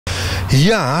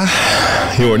Ja,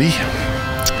 Jordi.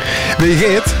 Ben je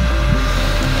geet?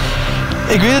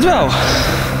 Ik weet het wel.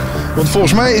 Want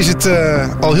volgens mij is het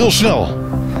al heel snel.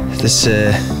 Het is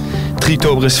 3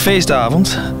 oktober is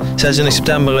feestavond. 26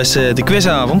 september is de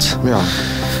quizavond. Ja.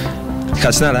 Het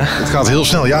gaat snel, hè? Het gaat heel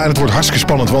snel, ja, en het wordt hartstikke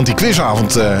spannend, want die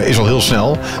quizavond is al heel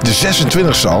snel. De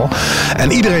 26e al.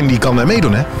 En iedereen die kan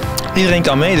meedoen, hè? Iedereen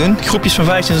kan meedoen. Groepjes van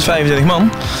 15 tot 25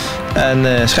 man.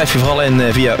 En schrijf je vooral in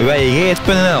via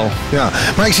wejje.nl. Ja,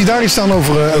 maar ik zie daar iets staan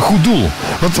over een goed doel.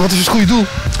 Wat is het goede doel?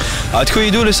 Nou, het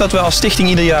goede doel is dat we als stichting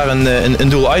ieder jaar een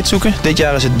doel uitzoeken. Dit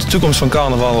jaar is het de toekomst van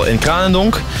carnaval in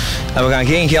Kranendonk. En we gaan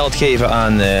geen geld geven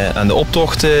aan de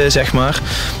optocht, zeg maar.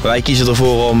 Wij kiezen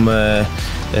ervoor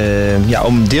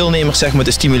om deelnemers, zeg maar,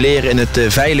 te stimuleren in het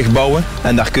veilig bouwen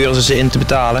en daar cursussen in te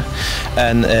betalen.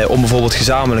 En om bijvoorbeeld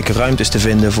gezamenlijke ruimtes te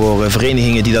vinden voor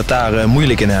verenigingen die dat daar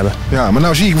moeilijk in hebben. Ja, maar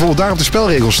nou zie ik bijvoorbeeld daar op de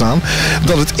spelregels staan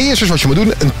dat het eerste is wat je moet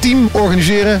doen, een team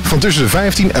organiseren van tussen de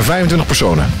 15 en 25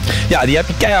 personen. Ja, die heb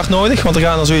je keihard nodig, want er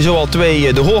gaan er sowieso al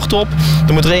 2 de hoort op.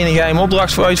 Er moet er één een geheime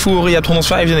opdracht voor uitvoeren. Je hebt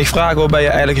 125 vragen waarbij je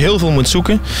eigenlijk heel veel moet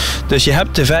zoeken. Dus je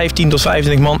hebt de 15 tot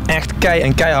 25 man echt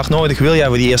keihard nodig, wil jij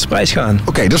voor die eerste prijs gaan.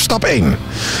 Oké, dat is stap 1.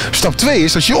 Stap 2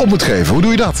 is dat je je op moet geven. Hoe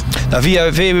doe je dat? Nou,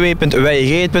 via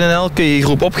www.wejje.nl kun je je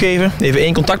groep opgeven, even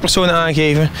 1 contactpersoon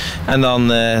aangeven en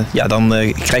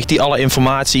dan krijgt die alle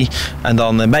informatie en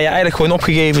dan ben je eigenlijk gewoon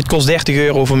opgegeven. Het kost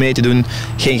 €30 voor mee te doen,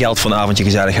 geen geld voor een avondje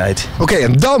gezelligheid. Oké,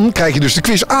 en dan krijg je dus de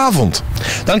quizavond.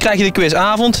 Dan krijg je de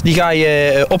quizavond, die ga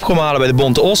je op kom halen bij de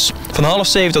Bonte Os. Van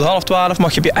 11:30 tot 11:30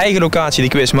 mag je op je eigen locatie de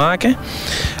quiz maken.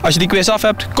 Als je die quiz af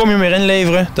hebt, kom je hem weer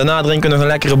inleveren. Daarna drinken we nog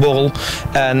een lekkere borrel.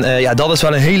 En dat is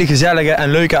wel een hele gezellige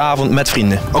en leuke avond met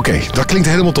vrienden. Oké, dat klinkt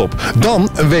helemaal top. Dan,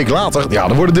 een week later, ja,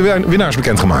 dan worden de winnaars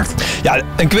bekendgemaakt. Ja,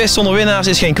 een quiz zonder winnaars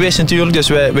is geen quiz natuurlijk. Dus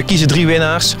we kiezen 3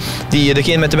 winnaars.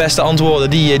 Degene met de beste antwoorden,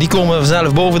 die komen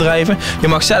vanzelf bovendrijven. Je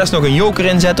mag zelfs nog een joker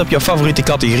inzetten op jouw favoriete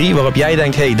categorie. Waarop jij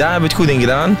denkt, hey, daar hebben we het goed in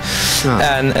gedaan. Ja.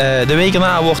 En de week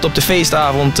erna wordt op de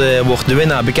feestavond wordt de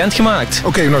winnaar bekendgemaakt.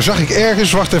 Oké, nou zag ik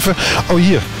ergens, wacht even. Oh,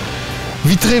 hier.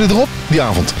 Wie treden erop die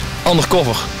avond?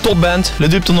 Undercover, topband, Le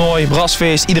Dupe toernooi,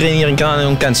 brasfeest, iedereen hier in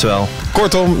Kranendonk kent ze wel.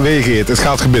 Kortom, Wejje, het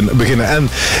gaat beginnen en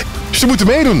ze moeten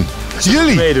meedoen.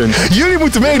 Jullie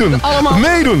moeten meedoen. Allemaal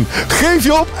meedoen. Geef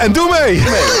je op en doe mee.